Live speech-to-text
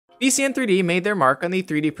BCN3D made their mark on the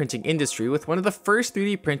 3D printing industry with one of the first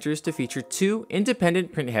 3D printers to feature two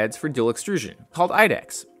independent print heads for dual extrusion, called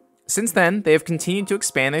IDEX. Since then, they have continued to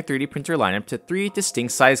expand their 3D printer lineup to three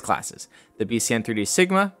distinct size classes, the BCN3D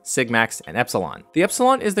Sigma, Sigmax, and Epsilon. The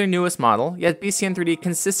Epsilon is their newest model, yet BCN3D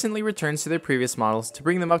consistently returns to their previous models to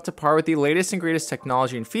bring them up to par with the latest and greatest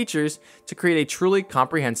technology and features to create a truly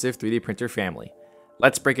comprehensive 3D printer family.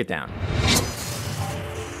 Let's break it down.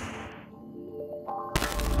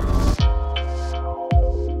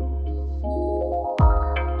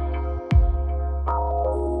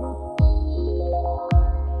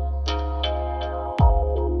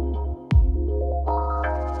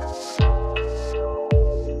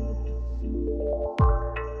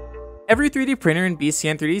 Every 3D printer in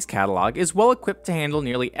BCN3D's catalog is well equipped to handle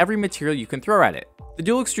nearly every material you can throw at it. The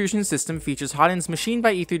dual extrusion system features hotends machined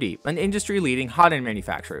by E3D, an industry-leading hotend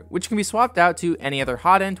manufacturer, which can be swapped out to any other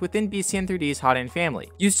hotend within BCN3D's hotend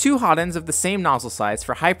family. Use two hotends of the same nozzle size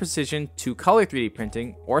for high-precision, two-color 3D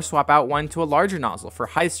printing, or swap out one to a larger nozzle for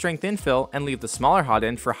high-strength infill and leave the smaller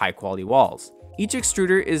hotend for high-quality walls. Each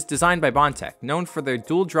extruder is designed by Bondtech, known for their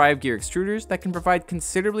dual drive gear extruders that can provide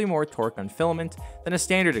considerably more torque on filament than a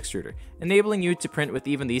standard extruder, enabling you to print with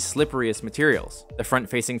even the slipperiest materials. The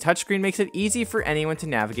front-facing touchscreen makes it easy for anyone to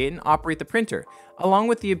navigate and operate the printer, along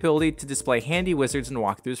with the ability to display handy wizards and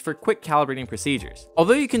walkthroughs for quick calibrating procedures.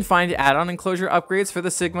 Although you can find add-on enclosure upgrades for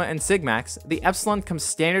the Sigma and Sigmax, the Epsilon comes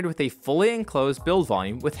standard with a fully enclosed build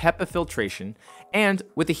volume with HEPA filtration, and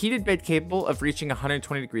with a heated bed capable of reaching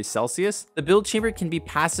 120 degrees Celsius, the build chamber can be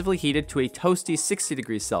passively heated to a toasty 60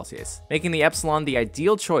 degrees Celsius, making the Epsilon the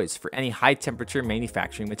ideal choice for any high-temperature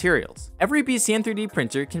manufacturing materials. Every BCN3D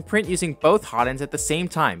printer can print using both hotends at the same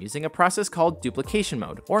time using a process called duplication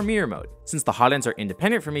mode, or mirror mode. Since the hotends are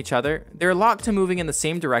independent from each other, they're locked to moving in the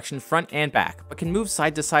same direction front and back, but can move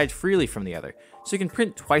side to side freely from the other, so you can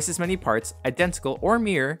print twice as many parts, identical or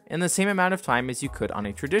mirror, in the same amount of time as you could on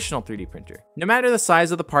a traditional 3D printer. No matter the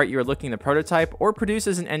size of the part you are looking to prototype or produce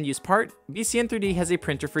as an end-use part, BCN3D has a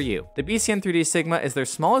printer for you. The BCN3D Sigma is their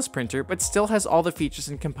smallest printer, but still has all the features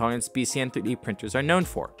and components BCN3D printers are known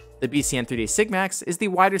for. The BCN3D Sigmax is the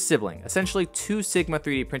wider sibling, essentially two Sigma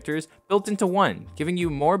 3D printers built into one, giving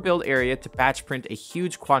you more build area to batch print a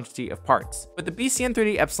huge quantity of parts. But the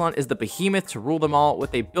BCN3D Epsilon is the behemoth to rule them all,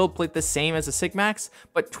 with a build plate the same as a Sigmax,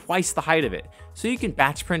 but twice the height of it, so you can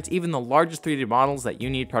batch print even the largest 3D models that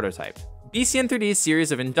you need prototyped. BCN3D's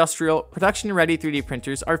series of industrial, production-ready 3D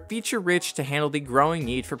printers are feature-rich to handle the growing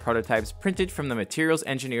need for prototypes printed from the materials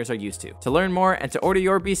engineers are used to. To learn more and to order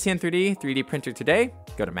your BCN3D 3D printer today,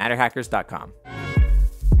 go to MatterHackers.com.